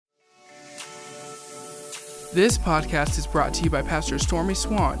This podcast is brought to you by Pastor Stormy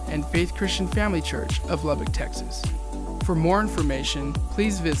Swann and Faith Christian Family Church of Lubbock, Texas. For more information,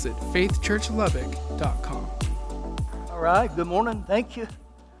 please visit faithchurchlubbock.com. All right, good morning. Thank you.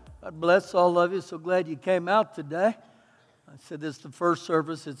 God bless all of you. So glad you came out today. I said this is the first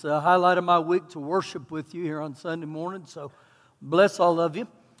service. It's a highlight of my week to worship with you here on Sunday morning. So bless all of you.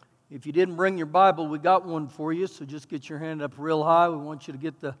 If you didn't bring your Bible, we got one for you. So just get your hand up real high. We want you to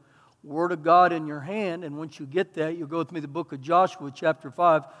get the Word of God in your hand, and once you get that, you'll go with me to the book of Joshua, chapter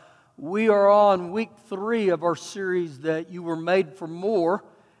 5. We are on week 3 of our series that you were made for more,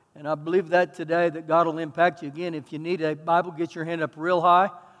 and I believe that today that God will impact you. Again, if you need a Bible, get your hand up real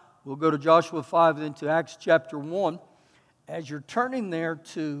high. We'll go to Joshua 5, then to Acts chapter 1. As you're turning there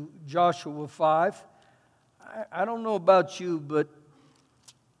to Joshua 5, I don't know about you, but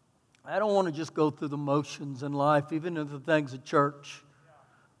I don't want to just go through the motions in life, even in the things of church.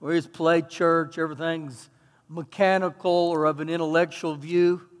 We just play church, everything's mechanical or of an intellectual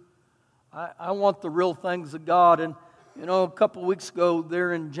view. I want the real things of God. And, you know, a couple weeks ago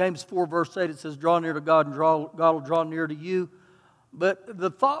there in James 4, verse 8, it says, draw near to God and God will draw near to you. But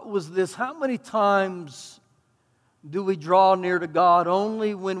the thought was this: how many times do we draw near to God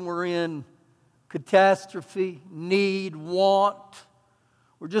only when we're in catastrophe, need, want?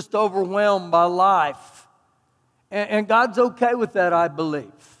 We're just overwhelmed by life. And God's okay with that, I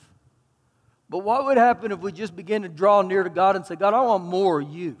believe. But what would happen if we just begin to draw near to God and say, God, I want more of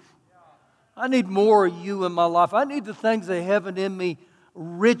you. I need more of you in my life. I need the things of heaven in me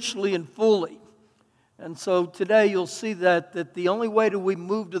richly and fully. And so today you'll see that the only way that we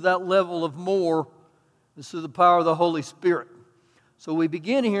move to that level of more is through the power of the Holy Spirit. So we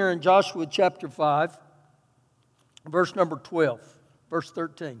begin here in Joshua chapter 5, verse number 12, verse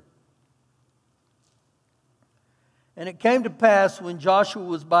 13. And it came to pass when Joshua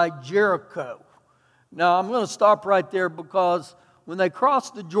was by Jericho. Now, I'm going to stop right there because when they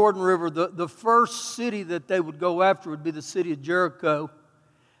crossed the Jordan River, the first city that they would go after would be the city of Jericho.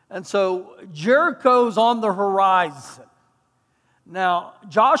 And so Jericho's on the horizon. Now,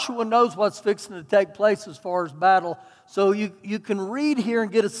 Joshua knows what's fixing to take place as far as battle. So you can read here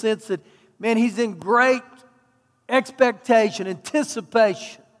and get a sense that, man, he's in great expectation,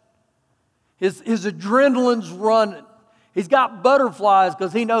 anticipation. His adrenaline's running. He's got butterflies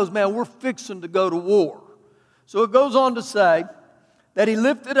because he knows, man, we're fixing to go to war. So it goes on to say that he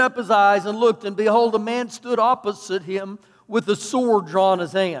lifted up his eyes and looked, and behold, a man stood opposite him with a sword drawn in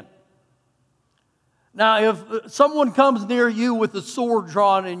his hand. Now, if someone comes near you with a sword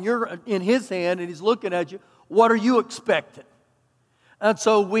drawn in his hand and he's looking at you, what are you expecting? And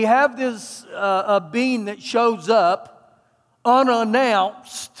so we have this a being that shows up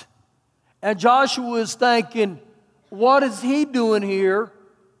unannounced. And Joshua is thinking, what is he doing here?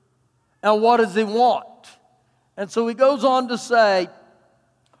 And what does he want? And so he goes on to say,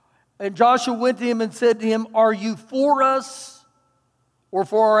 and Joshua went to him and said to him, are you for us or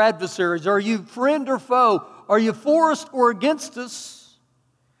for our adversaries? Are you friend or foe? Are you for us or against us?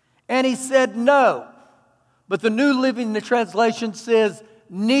 And he said, no. But the New Living Translation says,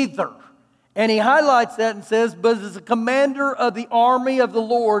 neither. And he highlights that and says, but as the commander of the army of the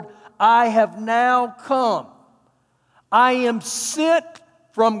Lord, I have now come. I am sent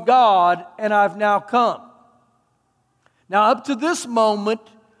from God, and I've now come. Now, up to this moment,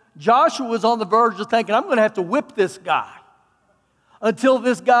 Joshua was on the verge of thinking, I'm going to have to whip this guy until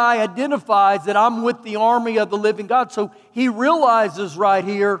this guy identifies that I'm with the army of the living God. So he realizes right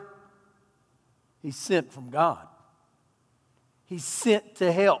here, he's sent from God. He's sent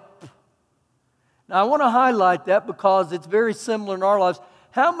to help. Now, I want to highlight that because it's very similar in our lives.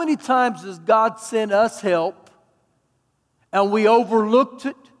 How many times has God sent us help and we overlooked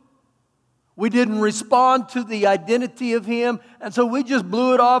it? We didn't respond to the identity of Him, and so we just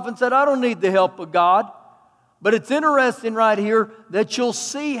blew it off and said, I don't need the help of God. But it's interesting right here that you'll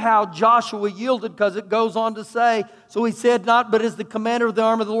see how Joshua yielded, because it goes on to say, so he said, not but as the commander of the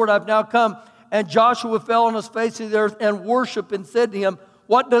army of the Lord, I've now come. And Joshua fell on his face to the earth and worshiped and said to him,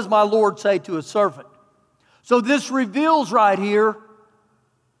 what does my Lord say to his servant? So this reveals right here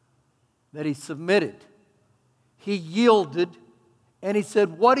that he submitted. He yielded, and he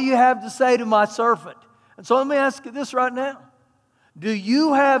said, what do you have to say to my servant? And so let me ask you this right now. Do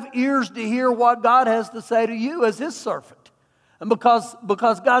you have ears to hear what God has to say to you as His servant? And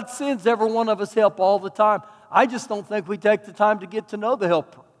because God sends every one of us help all the time, I just don't think we take the time to get to know the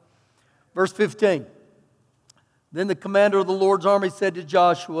helper. Verse 15. Then the commander of the Lord's army said to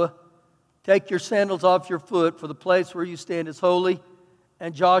Joshua, take your sandals off your foot, for the place where you stand is holy.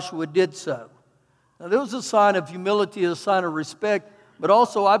 And Joshua did so. Now, there was a sign of humility, a sign of respect, but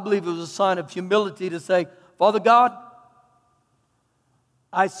also I believe it was a sign of humility to say, Father God,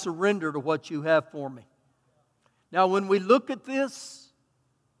 I surrender to what you have for me. Now, when we look at this,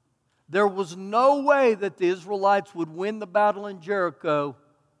 there was no way that the Israelites would win the battle in Jericho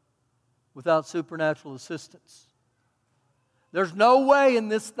without supernatural assistance. There's no way in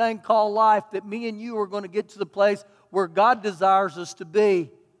this thing called life that me and you are going to get to the place where God desires us to be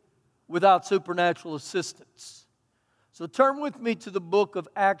without supernatural assistance. So turn with me to the book of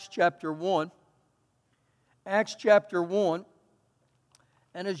Acts chapter 1. Acts chapter 1.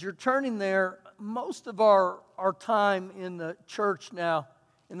 And as you're turning there, most of our time in the church now,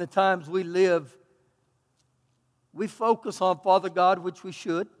 in the times we live, we focus on Father God, which we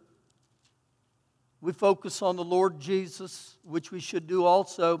should. We focus on the Lord Jesus, which we should do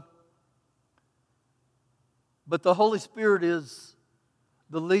also. But the Holy Spirit is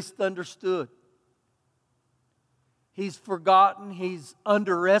the least understood. He's forgotten. He's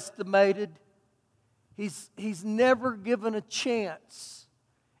underestimated. He's never given a chance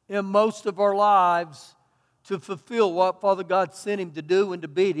in most of our lives to fulfill what Father God sent Him to do and to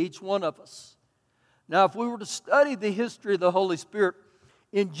be to each one of us. Now, if we were to study the history of the Holy Spirit,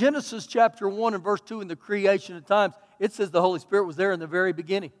 in Genesis chapter 1 and verse 2 in the creation of times, it says the Holy Spirit was there in the very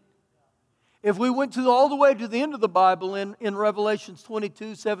beginning. If we went all the way to the end of the Bible in Revelations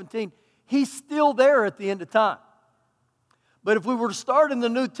 22:17, He's still there at the end of time. But if we were to start in the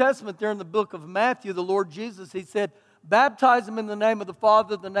New Testament there in the book of Matthew, the Lord Jesus, He said, baptize them in the name of the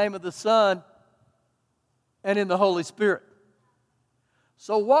Father, the name of the Son, and in the Holy Spirit.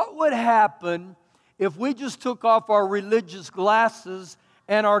 So what would happen if we just took off our religious glasses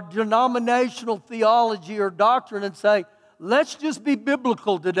and our denominational theology or doctrine and say, let's just be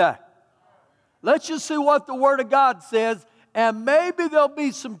biblical today. Let's just see what the Word of God says, and maybe there'll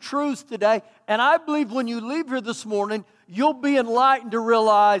be some truths today. And I believe when you leave here this morning, you'll be enlightened to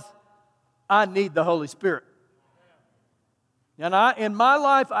realize, I need the Holy Spirit. And in my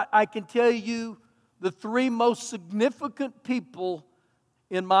life, I can tell you the three most significant people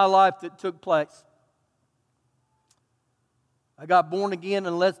in my life that took place. I got born again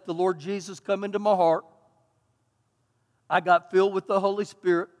and let the Lord Jesus come into my heart. I got filled with the Holy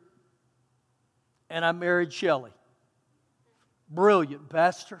Spirit. And I married Shelley. Brilliant,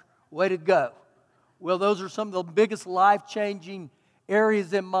 Pastor. Way to go. Well, those are some of the biggest life-changing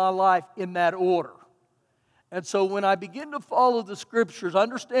areas in my life in that order. And so when I begin to follow the Scriptures,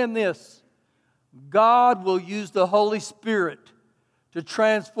 understand this. God will use the Holy Spirit to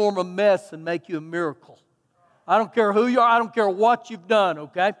transform a mess and make you a miracle. I don't care who you are. I don't care what you've done,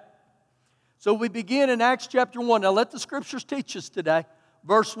 okay? So we begin in Acts chapter 1. Now let the Scriptures teach us today.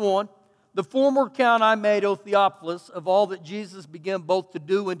 Verse 1. The former account I made, O Theophilus, of all that Jesus began both to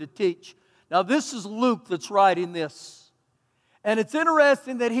do and to teach. Now this is Luke that's writing this. And it's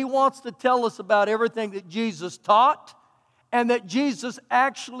interesting that he wants to tell us about everything that Jesus taught and that Jesus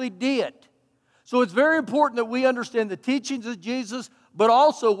actually did. So it's very important that we understand the teachings of Jesus, but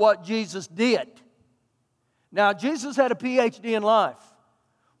also what Jesus did. Now, Jesus had a PhD in life.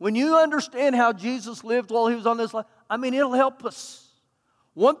 When you understand how Jesus lived while He was on this life, it'll help us.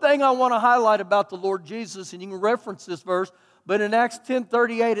 One thing I want to highlight about the Lord Jesus, and you can reference this verse, but in Acts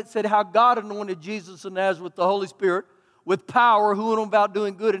 10:38 it said how God anointed Jesus of Nazareth with the Holy Spirit, with power, who went about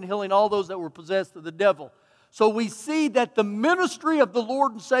doing good and healing all those that were possessed of the devil. So we see that the ministry of the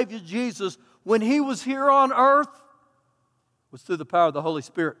Lord and Savior Jesus, when He was here on earth, was through the power of the Holy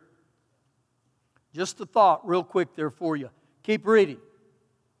Spirit. Just a thought real quick there for you. Keep reading.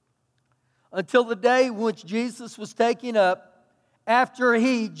 Until the day in which Jesus was taken up, after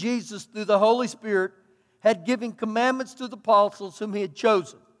He, Jesus, through the Holy Spirit, had given commandments to the apostles whom He had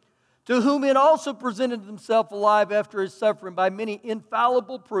chosen, to whom He had also presented Himself alive after His suffering by many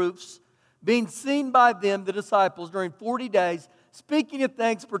infallible proofs, being seen by them, the disciples, during 40 days, speaking of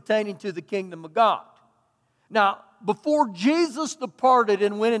things pertaining to the kingdom of God. Now, before Jesus departed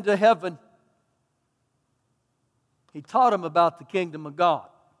and went into heaven, He taught them about the kingdom of God.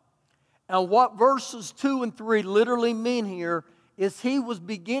 And what verses 2 and 3 literally mean here is He was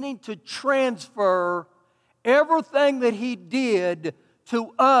beginning to transfer everything that He did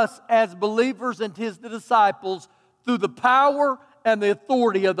to us as believers and His disciples through the power and the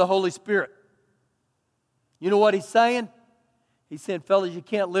authority of the Holy Spirit. You know what He's saying? He's saying, fellas, you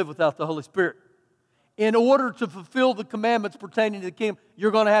can't live without the Holy Spirit. In order to fulfill the commandments pertaining to the kingdom,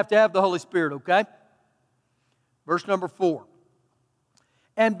 you're going to have the Holy Spirit, okay? Verse number 4.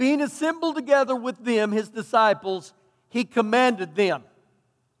 And being assembled together with them, His disciples, He commanded them.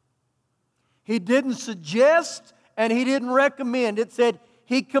 He didn't suggest and He didn't recommend. It said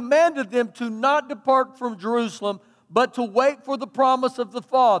He commanded them to not depart from Jerusalem, but to wait for the promise of the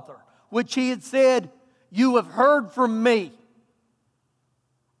Father, which He had said, you have heard from me.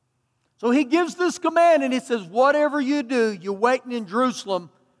 So he gives this command and he says, whatever you do, you're waiting in Jerusalem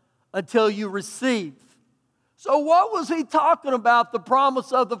until you receive. So what was he talking about? The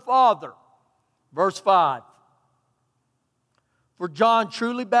promise of the Father. Verse 5. For John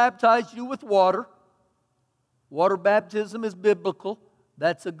truly baptized you with water. Water baptism is biblical.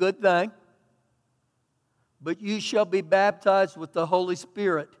 That's a good thing. But you shall be baptized with the Holy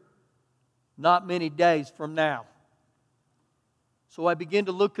Spirit not many days from now. So I begin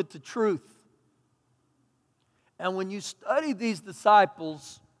to look at the truth. And when you study these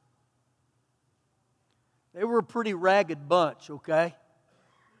disciples, they were a pretty ragged bunch, okay?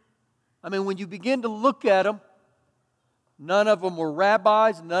 I mean, when you begin to look at them, none of them were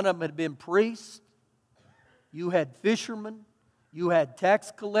rabbis, none of them had been priests. You had fishermen, you had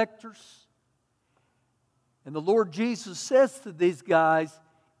tax collectors. And the Lord Jesus says to these guys,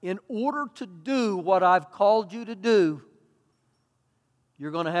 in order to do what I've called you to do,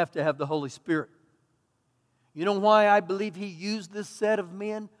 you're going to have the Holy Spirit. You know why I believe He used this set of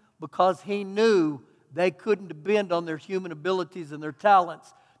men? Because He knew they couldn't depend on their human abilities and their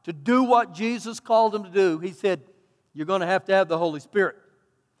talents to do what Jesus called them to do. He said, you're going to have the Holy Spirit.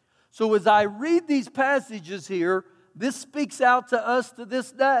 So as I read these passages here, this speaks out to us to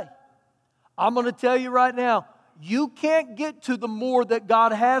this day. I'm going to tell you right now, you can't get to the more that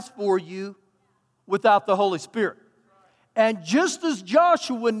God has for you without the Holy Spirit. And just as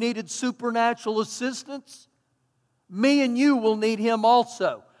Joshua needed supernatural assistance, me and you will need Him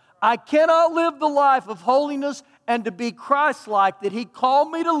also. I cannot live the life of holiness and to be Christ-like that He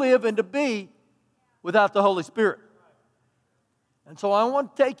called me to live and to be without the Holy Spirit. And so I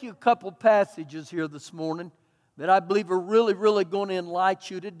want to take you a couple passages here this morning that I believe are really, really going to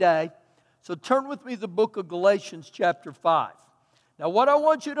enlighten you today. So turn with me to the book of Galatians chapter 5. Now what I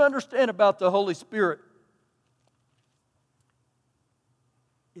want you to understand about the Holy Spirit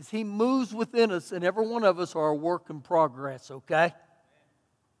is He moves within us, and every one of us are a work in progress, okay?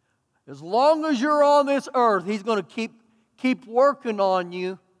 As long as you're on this earth, He's going to keep working on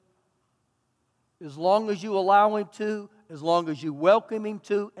you as long as you allow Him to, as long as you welcome Him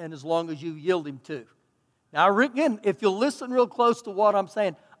to, and as long as you yield Him to. Now again, if you listen real close to what I'm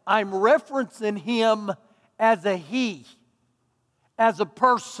saying, I'm referencing Him as a He, as a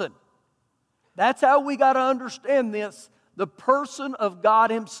person. That's how we got to understand this. The person of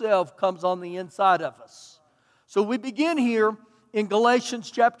God Himself comes on the inside of us. So we begin here in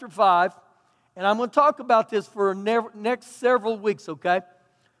Galatians chapter 5, and I'm going to talk about this for next several weeks, okay?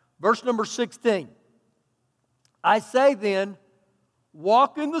 Verse number 16. I say then,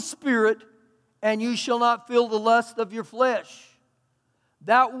 walk in the Spirit, and you shall not feel the lust of your flesh.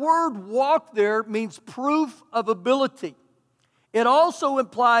 That word walk there means proof of ability. It also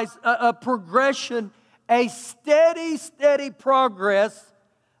implies a progression, a steady progress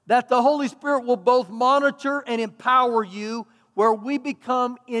that the Holy Spirit will both monitor and empower you, where we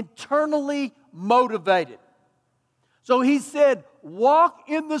become internally motivated. So he said, walk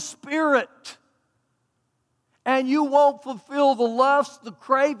in the Spirit, and you won't fulfill the lusts, the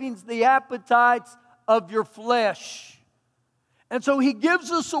cravings, the appetites of your flesh. And so he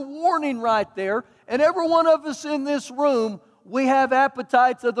gives us a warning right there, and every one of us in this room, we have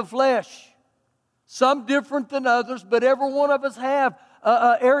appetites of the flesh. Some different than others, but every one of us have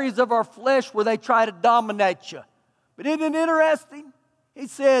areas of our flesh where they try to dominate you. But isn't it interesting? He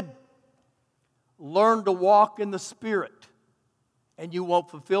said, learn to walk in the Spirit, and you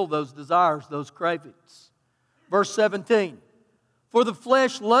won't fulfill those desires, those cravings. Verse 17, for the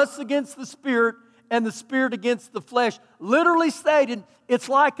flesh lusts against the Spirit, and the Spirit against the flesh. Literally stated, it's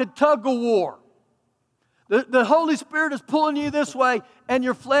like a tug of war. The Holy Spirit is pulling you this way, and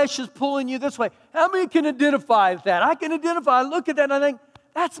your flesh is pulling you this way. How many can identify with that? I can identify. I look at that and I think,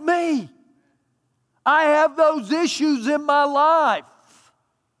 that's me. I have those issues in my life.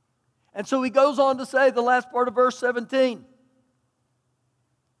 And so he goes on to say, the last part of verse 17,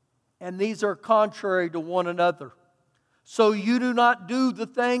 and these are contrary to one another. So you do not do the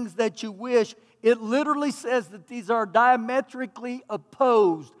things that you wish. It literally says that these are diametrically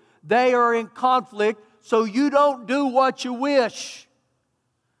opposed. They are in conflict, so you don't do what you wish.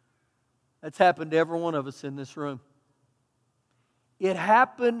 That's happened to every one of us in this room. It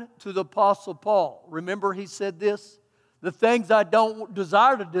happened to the Apostle Paul. Remember he said this? The things I don't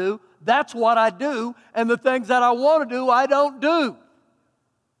desire to do, that's what I do. And the things that I want to do, I don't do.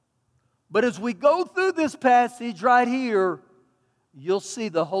 But as we go through this passage right here, you'll see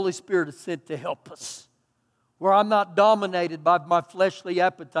the Holy Spirit is sent to help us, where I'm not dominated by my fleshly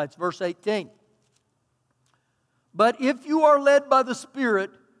appetites. Verse 18. But if you are led by the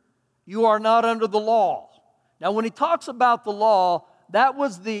Spirit, You are not under the law. Now, when he talks about the law, that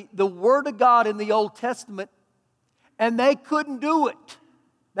was the Word of God in the Old Testament, and they couldn't do it.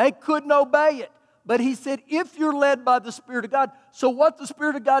 They couldn't obey it. But he said, if you're led by the Spirit of God, so what the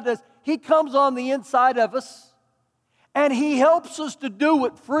Spirit of God does, He comes on the inside of us, and He helps us to do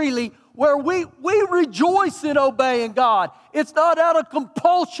it freely, where we rejoice in obeying God. It's not out of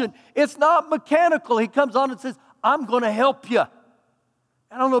compulsion. It's not mechanical. He comes on and says, I'm going to help you.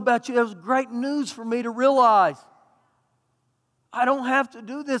 I don't know about you, that was great news for me to realize. I don't have to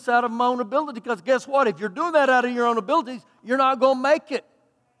do this out of my own ability, because guess what? If you're doing that out of your own abilities, you're not going to make it.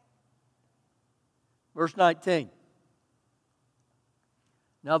 Verse 19.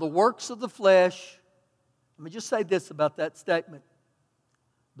 Now the works of the flesh, let me just say this about that statement.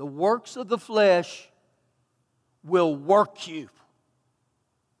 The works of the flesh will work you.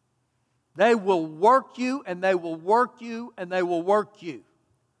 They will work you, and they will work you, and they will work you.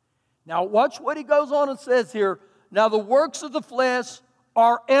 Now watch what he goes on and says here. Now the works of the flesh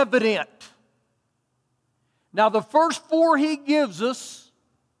are evident. Now the first four he gives us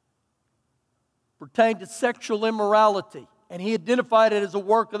pertain to sexual immorality. And he identified it as a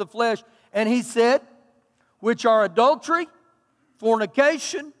work of the flesh. And he said, which are adultery,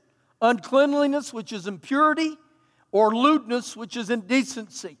 fornication, uncleanliness, which is impurity, or lewdness, which is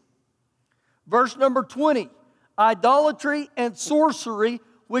indecency. Verse number 20, idolatry and sorcery,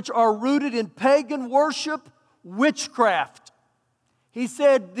 which are rooted in pagan worship, witchcraft. He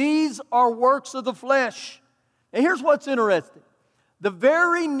said these are works of the flesh. And here's what's interesting. The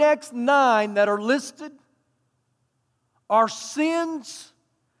very next 9 that are listed are sins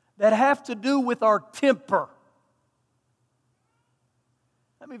that have to do with our temper.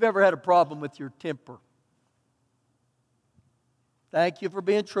 How many of you have ever had a problem with your temper? Thank you for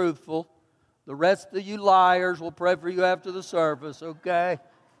being truthful. The rest of you liars will pray for you after the service, okay?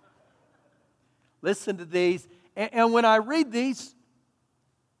 Listen to these. And when I read these,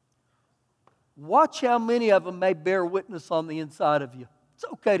 watch how many of them may bear witness on the inside of you. It's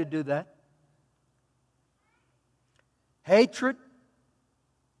okay to do that. Hatred,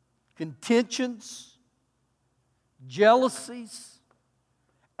 contentions, jealousies,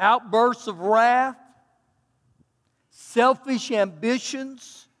 outbursts of wrath, selfish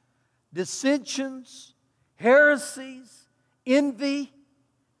ambitions, dissensions, heresies, envy,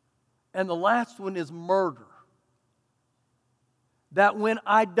 and the last one is murder. That when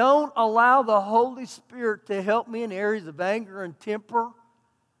I don't allow the Holy Spirit to help me in areas of anger and temper,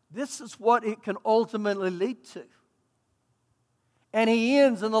 this is what it can ultimately lead to. And he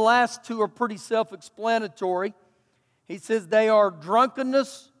ends, and the last 2 are pretty self-explanatory. He says they are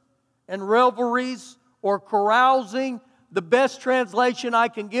drunkenness and revelries or carousing. The best translation I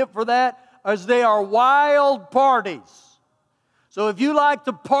can give for that is they are wild parties. So if you like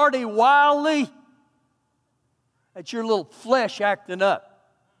to party wildly, that's your little flesh acting up.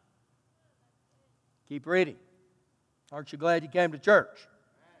 Keep reading. Aren't you glad you came to church?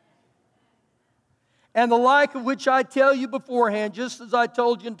 And the like of which I tell you beforehand, just as I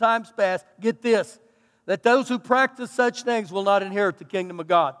told you in times past, get this, that those who practice such things will not inherit the kingdom of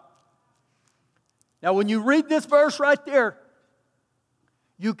God. Now when you read this verse right there,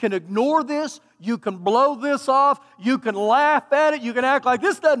 you can ignore this, you can blow this off, you can laugh at it, you can act like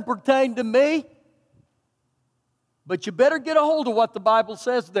this doesn't pertain to me. But you better get a hold of what the Bible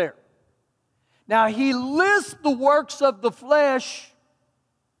says there. Now he lists the works of the flesh,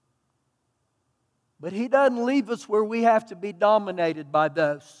 but he doesn't leave us where we have to be dominated by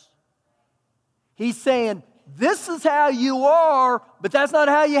those. He's saying, this is how you are, but that's not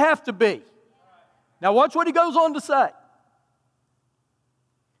how you have to be. Now watch what he goes on to say.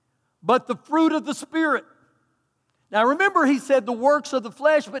 But the fruit of the Spirit. Now remember he said the works of the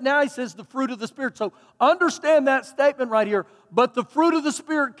flesh, but now he says the fruit of the Spirit. So understand that statement right here. But the fruit of the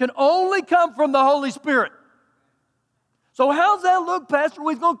Spirit can only come from the Holy Spirit. So how's that look, Pastor?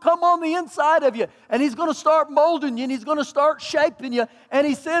 Well, he's going to come on the inside of you, and he's going to start molding you, and he's going to start shaping you. And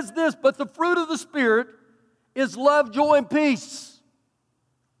he says this, but the fruit of the Spirit is love, joy, and peace.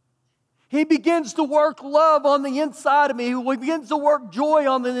 He begins to work love on the inside of me. He begins to work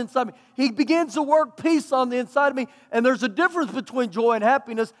joy on the inside of me. He begins to work peace on the inside of me. And there's a difference between joy and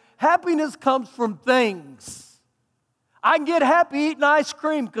happiness. Happiness comes from things. I can get happy eating ice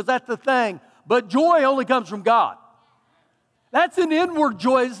cream because that's the thing. But joy only comes from God. That's an inward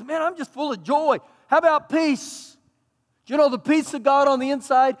joy. Man, I'm just full of joy. How about peace? Do you know the peace of God on the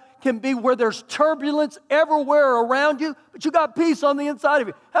inside can be where there's turbulence everywhere around you, but you got peace on the inside of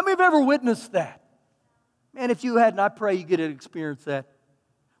you. How many have ever witnessed that? Man, if you hadn't, I pray you get to experience that.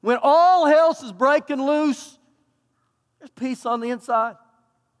 When all hell is breaking loose, there's peace on the inside.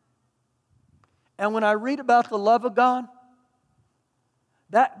 And when I read about the love of God,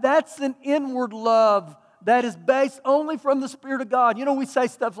 that's an inward love that is based only from the Spirit of God. You know, we say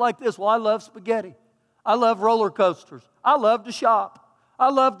stuff like this, well, I love spaghetti. I love roller coasters. I love to shop. I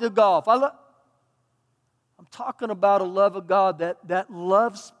love to golf. I'm talking about a love of God that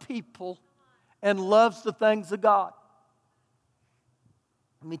loves people and loves the things of God.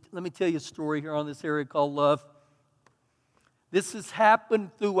 Let me tell you a story here on this area called love. This has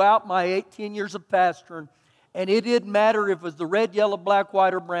happened throughout my 18 years of pastoring, and it didn't matter if it was the red, yellow, black,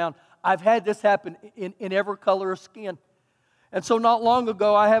 white, or brown. I've had this happen in every color of skin. And so not long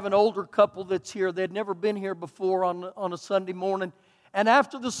ago, I have an older couple that's here. They'd never been here before on a Sunday morning. And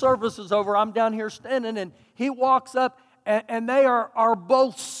after the service is over, I'm down here standing, and he walks up, and they are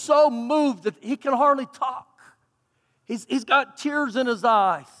both so moved that he can hardly talk. He's got tears in his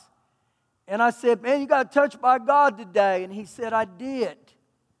eyes. And I said, man, you got touched by God today. And he said, I did.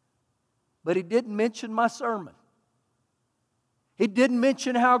 But he didn't mention my sermon. He didn't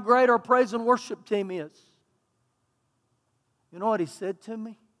mention how great our praise and worship team is. You know what he said to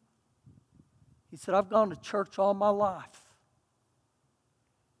me? He said, I've gone to church all my life.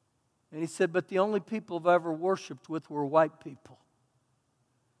 And he said, but the only people I've ever worshiped with were white people.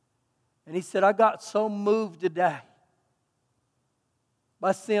 And he said, I got so moved today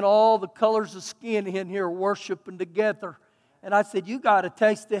by seeing all the colors of skin in here worshiping together. And I said, you got a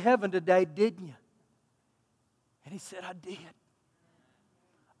taste of heaven today, didn't you? And he said, I did.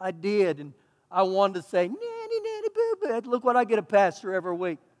 I did. And I wanted to say, nanny, nanny, boo, boo. Look what I get a pastor every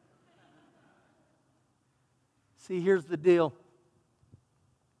week. See, here's the deal.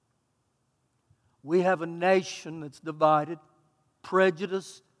 We have a nation that's divided,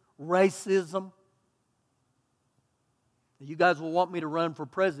 prejudice, racism. You guys will want me to run for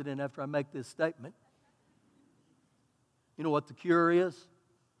president after I make this statement. You know what the cure is?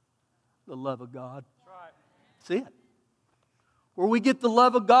 The love of God. That's right. See it? Where we get the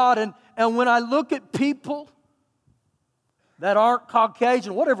love of God, and when I look at people that aren't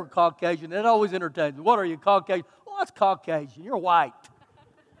Caucasian, whatever Caucasian, it always entertains me. What are you, Caucasian? Oh, that's Caucasian. You're white.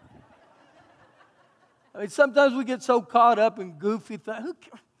 I mean, sometimes we get so caught up in goofy things. Who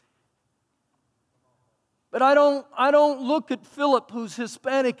cares? But I don't look at Philip, who's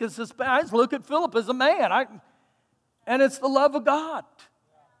Hispanic, as Hispanic. I just look at Philip as a man. And it's the love of God.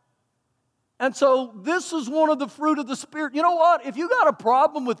 And so this is one of the fruit of the Spirit. You know what? If you got a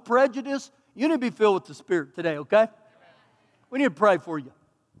problem with prejudice, you need to be filled with the Spirit today, okay? We need to pray for you.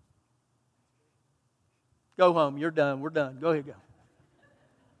 Go home. You're done. We're done. Go ahead, go.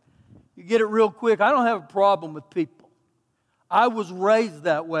 You get it real quick. I don't have a problem with people. I was raised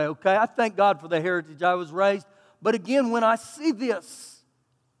that way, okay? I thank God for the heritage I was raised. But again, when I see this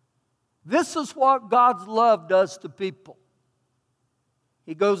is what God's love does to people.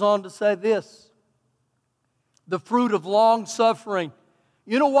 He goes on to say this, the fruit of long suffering.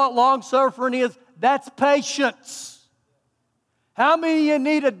 You know what long suffering is? That's patience. How many of you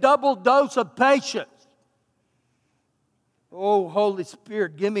need a double dose of patience? Oh, Holy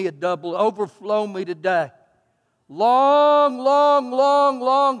Spirit, give me a double. Overflow me today. Long, long, long,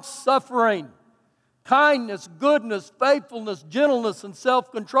 long suffering. Kindness, goodness, faithfulness, gentleness, and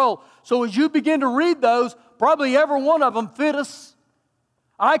self-control. So as you begin to read those, probably every one of them fit us.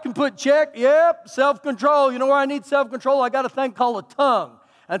 I can put check, yep, self-control. You know where I need self-control? I got a thing called a tongue.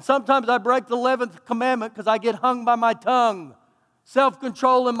 And sometimes I break the 11th commandment because I get hung by my tongue.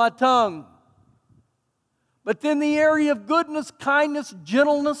 Self-control in my tongue. But then the area of goodness, kindness,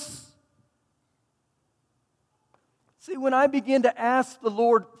 gentleness. See, when I begin to ask the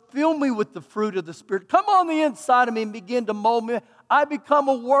Lord, fill me with the fruit of the Spirit, come on the inside of me and begin to mold me, I become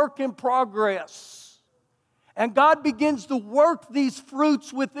a work in progress. And God begins to work these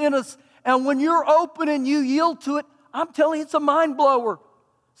fruits within us. And when you're open and you yield to it, I'm telling you, it's a mind blower.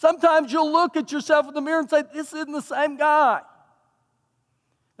 Sometimes you'll look at yourself in the mirror and say, this isn't the same guy.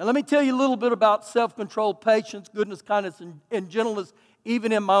 Now let me tell you a little bit about self-control, patience, goodness, kindness, and gentleness,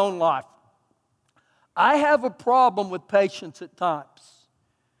 even in my own life. I have a problem with patience at times.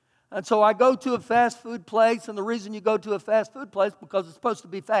 And so I go to a fast food place, and the reason you go to a fast food place is because it's supposed to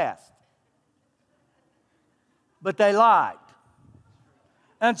be fast. But they lied.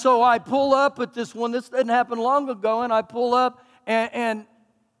 And so I pull up at this one. This didn't happen long ago, and I pull up, and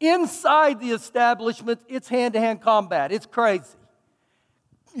inside the establishment, it's hand-to-hand combat. It's crazy.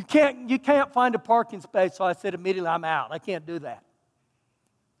 You can't find a parking space, so I said immediately, I'm out. I can't do that.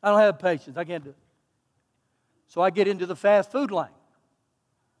 I don't have patience. I can't do it. So I get into the fast food lane,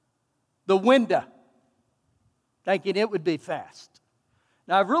 the window, thinking it would be fast.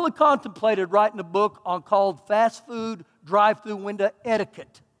 Now, I've really contemplated writing a book called Fast Food Drive-Thru Window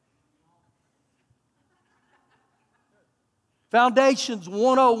Etiquette. Foundations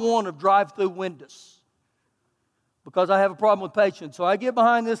 101 of drive-through windows. Because I have a problem with patience. So I get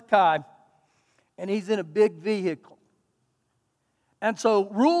behind this guy, and he's in a big vehicle. And so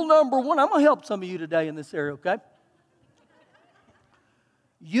rule number one, I'm going to help some of you today in this area, okay?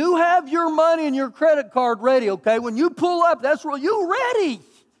 You have your money and your credit card ready, okay? When you pull up, that's where you ready.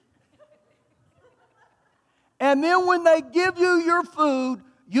 And then when they give you your food,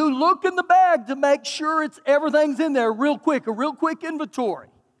 you look in the bag to make sure everything's in there real quick, a real quick inventory.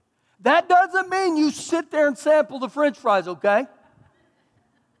 That doesn't mean you sit there and sample the French fries, okay?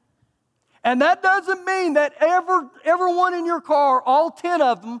 And that doesn't mean that everyone in your car, all 10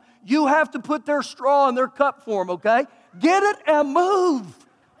 of them, you have to put their straw in their cup for them, okay? Get it and move.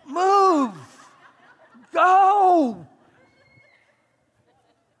 Move. Go.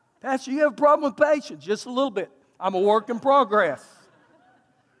 Pastor, you have a problem with patience. Just a little bit. I'm a work in progress.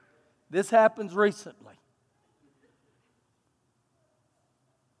 This happens recently.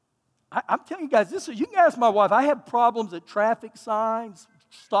 I'm telling you guys, you can ask my wife. I have problems at traffic signs,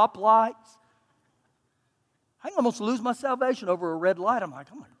 stoplights. I can almost lose my salvation over a red light. I'm like,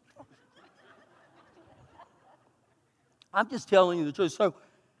 oh my God. I'm just telling you the truth. So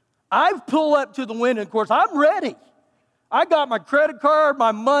I pull up to the window, and of course, I'm ready. I got my credit card,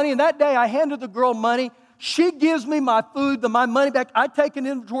 my money, and that day I handed the girl money. She gives me my food, my money back. I take an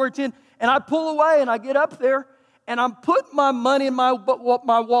inventory tin, and I pull away, and I get up there, and I'm putting my money in my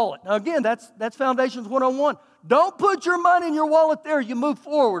wallet. Now, again, that's Foundations 101. Don't put your money in your wallet there. You move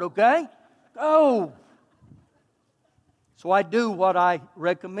forward, okay? Go. So I do what I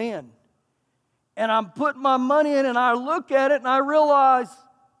recommend. And I'm putting my money in, and I look at it, and I realize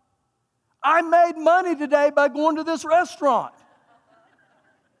I made money today by going to this restaurant.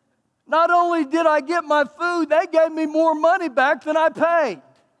 Not only did I get my food, they gave me more money back than I paid.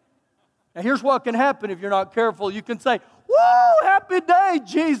 Now, here's what can happen if you're not careful. You can say, woo, happy day,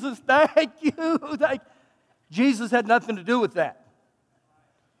 Jesus, thank you. Jesus had nothing to do with that.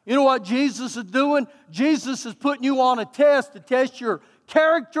 You know what Jesus is doing? Jesus is putting you on a test to test your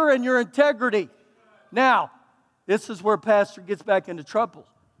character and your integrity. Now, this is where Pastor gets back into trouble.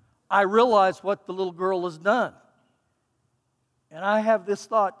 I realize what the little girl has done. And I have this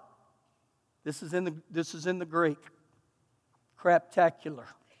thought. This is in the Greek. Craptacular.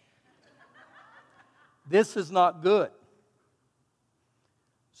 This is not good.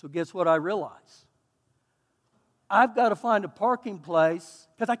 So guess what I realize? I've got to find a parking place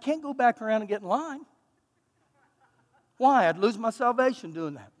because I can't go back around and get in line. Why? I'd lose my salvation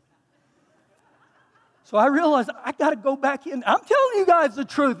doing that. So I realized I got to go back in. I'm telling you guys the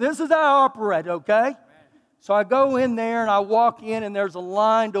truth. This is how I operate, okay? So I go in there and I walk in and there's a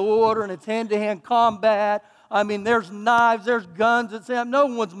line to order and it's hand-to-hand combat. I mean, there's knives, there's guns. No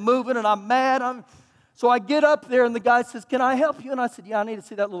one's moving and I'm mad. So I get up there and the guy says, can I help you? And I said, yeah, I need to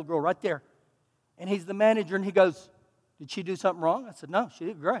see that little girl right there. And he's the manager and he goes, did she do something wrong? I said, no, she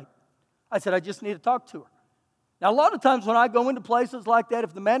did great. I said, I just need to talk to her. Now, a lot of times when I go into places like that,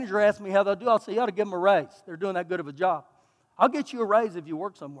 if the manager asks me how they'll do, I'll say, you ought to give them a raise. They're doing that good of a job. I'll get you a raise if you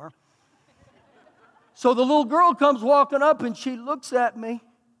work somewhere. So the little girl comes walking up and she looks at me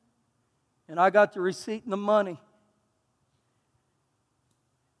and I got the receipt and the money.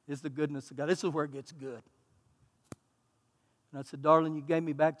 This is the goodness of God. This is where it gets good. And I said, darling, you gave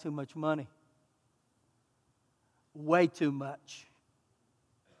me back too much money. Way too much.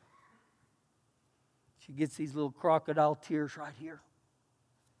 She gets these little crocodile tears right here.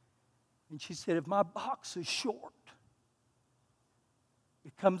 And she said, if my box is short,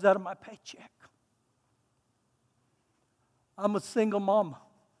 it comes out of my paycheck. I'm a single mama.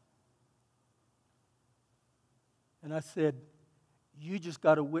 And I said, you just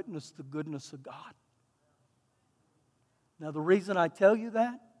got to witness the goodness of God. Now, the reason I tell you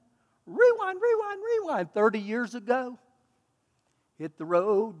that, rewind. 30 years ago, hit the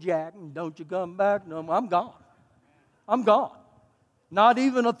road, Jack, and don't you come back. No, I'm gone. I'm gone. Not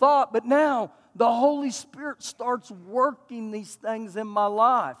even a thought, but now the Holy Spirit starts working these things in my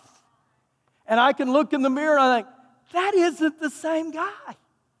life. And I can look in the mirror and I think, that isn't the same guy.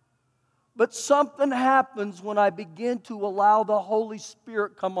 But something happens when I begin to allow the Holy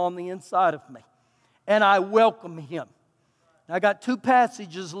Spirit come on the inside of me. And I welcome Him. I got 2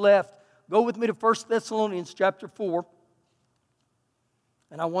 passages left. Go with me to 1 Thessalonians chapter 4.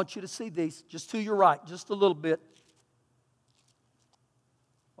 And I want you to see these just to your right, just a little bit.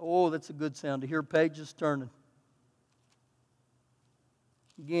 Oh, that's a good sound to hear pages turning.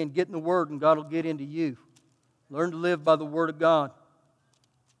 Again, get in the Word and God will get into you. Learn to live by the Word of God.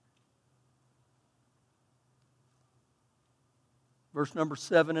 Verse number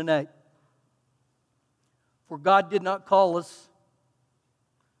 7 and 8. For God did not call us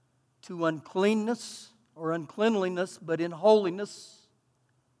to uncleanness or uncleanliness, but in holiness.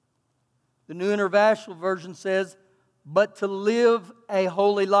 The New International Version says, but to live a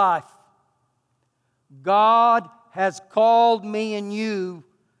holy life. God has called me and you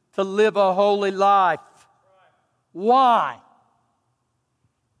to live a holy life. Why?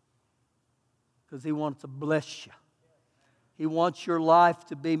 Because He wants to bless you. He wants your life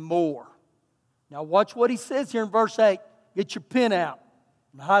to be more. Now watch what He says here in verse 8. Get your pen out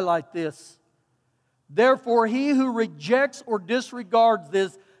and highlight this. Therefore, he who rejects or disregards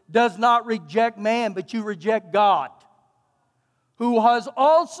this does not reject man, but you reject God, who has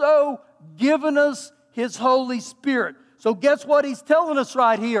also given us His Holy Spirit. So guess what He's telling us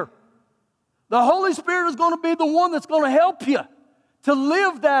right here? The Holy Spirit is going to be the one that's going to help you to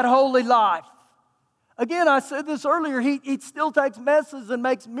live that holy life. Again, I said this earlier, he still takes messes and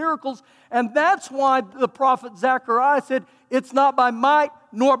makes miracles, and that's why the prophet Zechariah said, it's not by might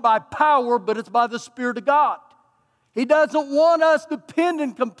nor by power, but it's by the Spirit of God. He doesn't want us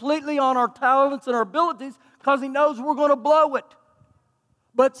dependent completely on our talents and our abilities because He knows we're going to blow it.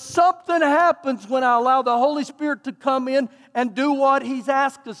 But something happens when I allow the Holy Spirit to come in and do what He's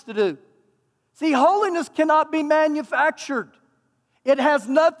asked us to do. See, holiness cannot be manufactured. It has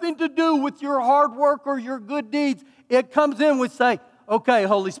nothing to do with your hard work or your good deeds. It comes in, we say, okay,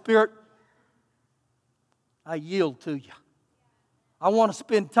 Holy Spirit, I yield to you. I want to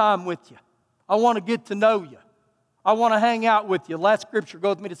spend time with you. I want to get to know you. I want to hang out with you. Last scripture, go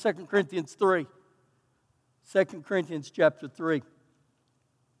with me to 2 Corinthians 3. 2 Corinthians chapter 3.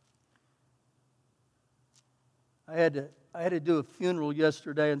 I had to do a funeral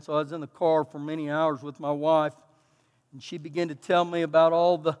yesterday, and so I was in the car for many hours with my wife. And she began to tell me about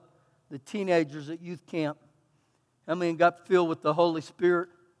all the teenagers at youth camp. How many got filled with the Holy Spirit?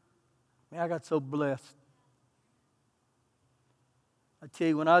 Man, I got so blessed. I tell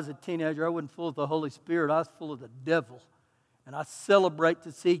you, when I was a teenager, I wasn't full of the Holy Spirit. I was full of the devil. And I celebrate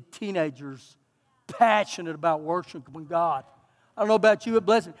to see teenagers passionate about worshiping God. I don't know about you, but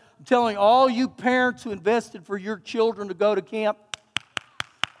blessed. I'm telling you, all you parents who invested for your children to go to camp,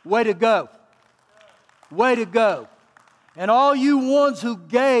 way to go. Way to go. And all you ones who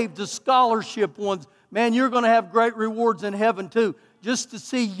gave the scholarship ones, man, you're going to have great rewards in heaven too. Just to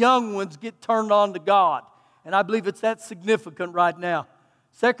see young ones get turned on to God. And I believe it's that significant right now.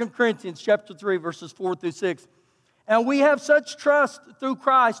 2 Corinthians chapter 3, verses 4 through 6. And we have such trust through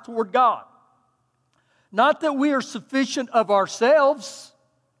Christ toward God. Not that we are sufficient of ourselves.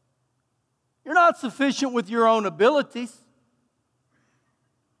 You're not sufficient with your own abilities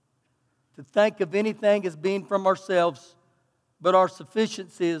to think of anything as being from ourselves, but our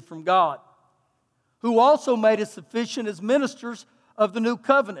sufficiency is from God, who also made us sufficient as ministers of the new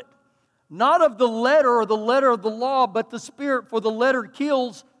covenant. Not of the letter or the letter of the law, but the Spirit, for the letter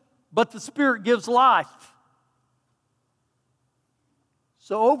kills, but the Spirit gives life.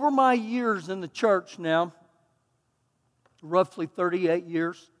 So over my years in the church now, roughly 38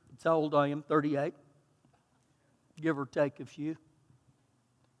 years, that's how old I am, 38, give or take a few,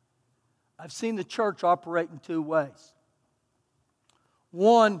 I've seen the church operate in two ways.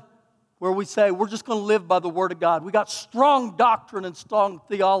 One, where we say we're just going to live by the Word of God. We got strong doctrine and strong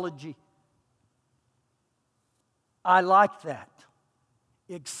theology. I like that.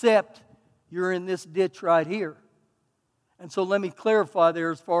 Except you're in this ditch right here. And so let me clarify there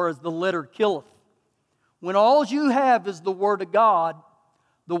as far as the letter killeth. When all you have is the Word of God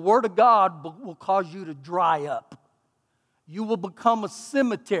will cause you to dry up. You will become a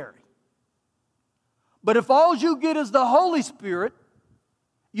cemetery. But if all you get is the Holy Spirit,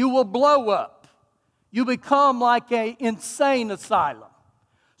 you will blow up. You become like an insane asylum.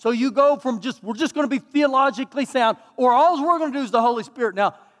 So you go from we're just going to be theologically sound, or all we're going to do is the Holy Spirit.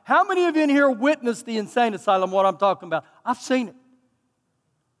 Now, how many of you in here witnessed the insane asylum, what I'm talking about? I've seen it.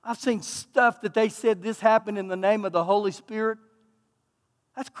 I've seen stuff that they said this happened in the name of the Holy Spirit.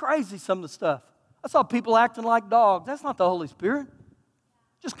 That's crazy, some of the stuff. I saw people acting like dogs. That's not the Holy Spirit.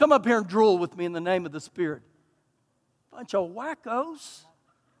 Just come up here and drool with me in the name of the Spirit. Bunch of wackos.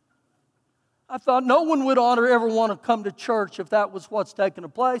 I thought no one would ever want to come to church if that was what's taking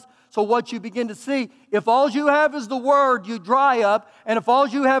place. So what you begin to see, if all you have is the Word, you dry up. And if all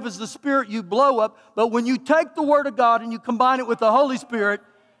you have is the Spirit, you blow up. But when you take the Word of God and you combine it with the Holy Spirit,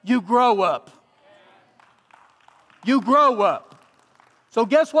 you grow up. You grow up. So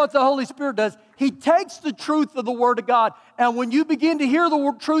guess what the Holy Spirit does? He takes the truth of the Word of God, and when you begin to hear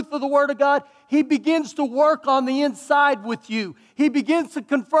the truth of the Word of God, He begins to work on the inside with you. He begins to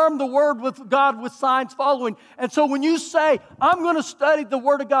confirm the Word with God with signs following. And so when you say, I'm going to study the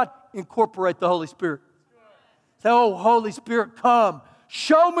Word of God, incorporate the Holy Spirit. Say, oh, Holy Spirit, come.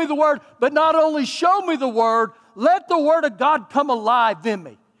 Show me the Word. But not only show me the Word, let the Word of God come alive in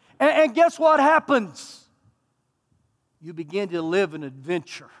me. And guess what happens? You begin to live an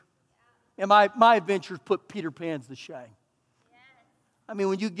adventure. And my adventures put Peter Pan's to shame. I mean,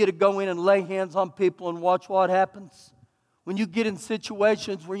 when you get to go in and lay hands on people and watch what happens. When you get in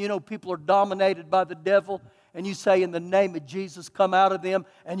situations where you know people are dominated by the devil and you say, in the name of Jesus, come out of them,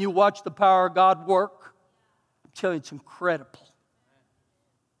 and you watch the power of God work, I'm telling you, it's incredible.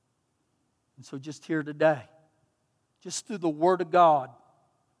 And so just here today, just through the Word of God,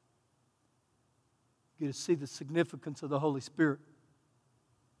 you get to see the significance of the Holy Spirit.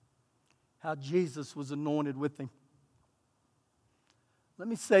 How Jesus was anointed with Him. Let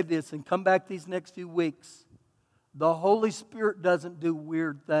me say this and come back these next few weeks. The Holy Spirit doesn't do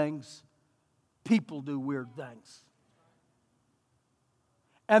weird things. People do weird things.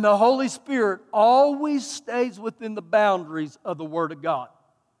 And the Holy Spirit always stays within the boundaries of the Word of God.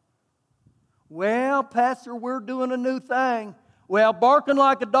 Well, Pastor, we're doing a new thing. Well, barking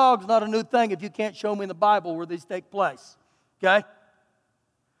like a dog's not a new thing if you can't show me in the Bible where these take place. Okay?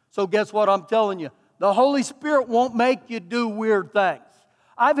 So guess what I'm telling you? The Holy Spirit won't make you do weird things.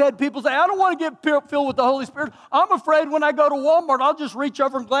 I've had people say, I don't want to get filled with the Holy Spirit. I'm afraid when I go to Walmart, I'll just reach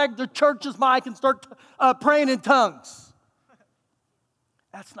over and grab the church's mic and start praying in tongues.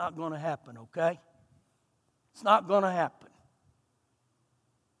 That's not going to happen, okay? It's not going to happen.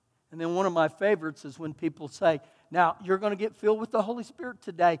 And then one of my favorites is when people say, now, you're going to get filled with the Holy Spirit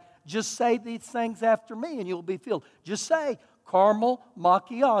today. Just say these things after me and you'll be filled. Just say, caramel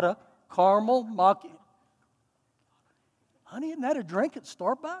macchiato, caramel macchiato. Honey, isn't that a drink at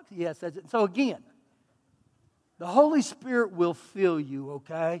Starbucks? Yes, that's it. So again, the Holy Spirit will fill you,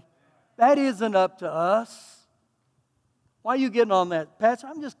 okay? That isn't up to us. Why are you getting on that? Pastor,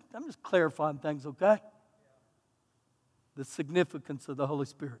 I'm just clarifying things, okay? The significance of the Holy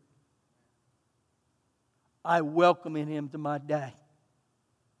Spirit. I welcome Him to my day.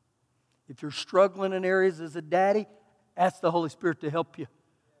 If you're struggling in areas as a daddy, ask the Holy Spirit to help you.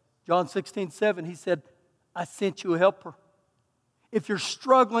 John 16:7, He said, I sent you a helper. If you're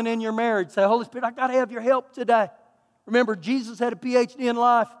struggling in your marriage, say, Holy Spirit, I got to have your help today. Remember, Jesus had a PhD in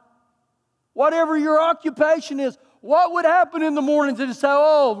life. Whatever your occupation is, what would happen in the mornings and say,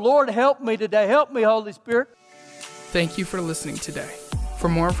 oh, Lord, help me today. Help me, Holy Spirit. Thank you for listening today. For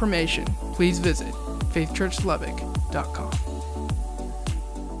more information, please visit faithchurchlubbock.com.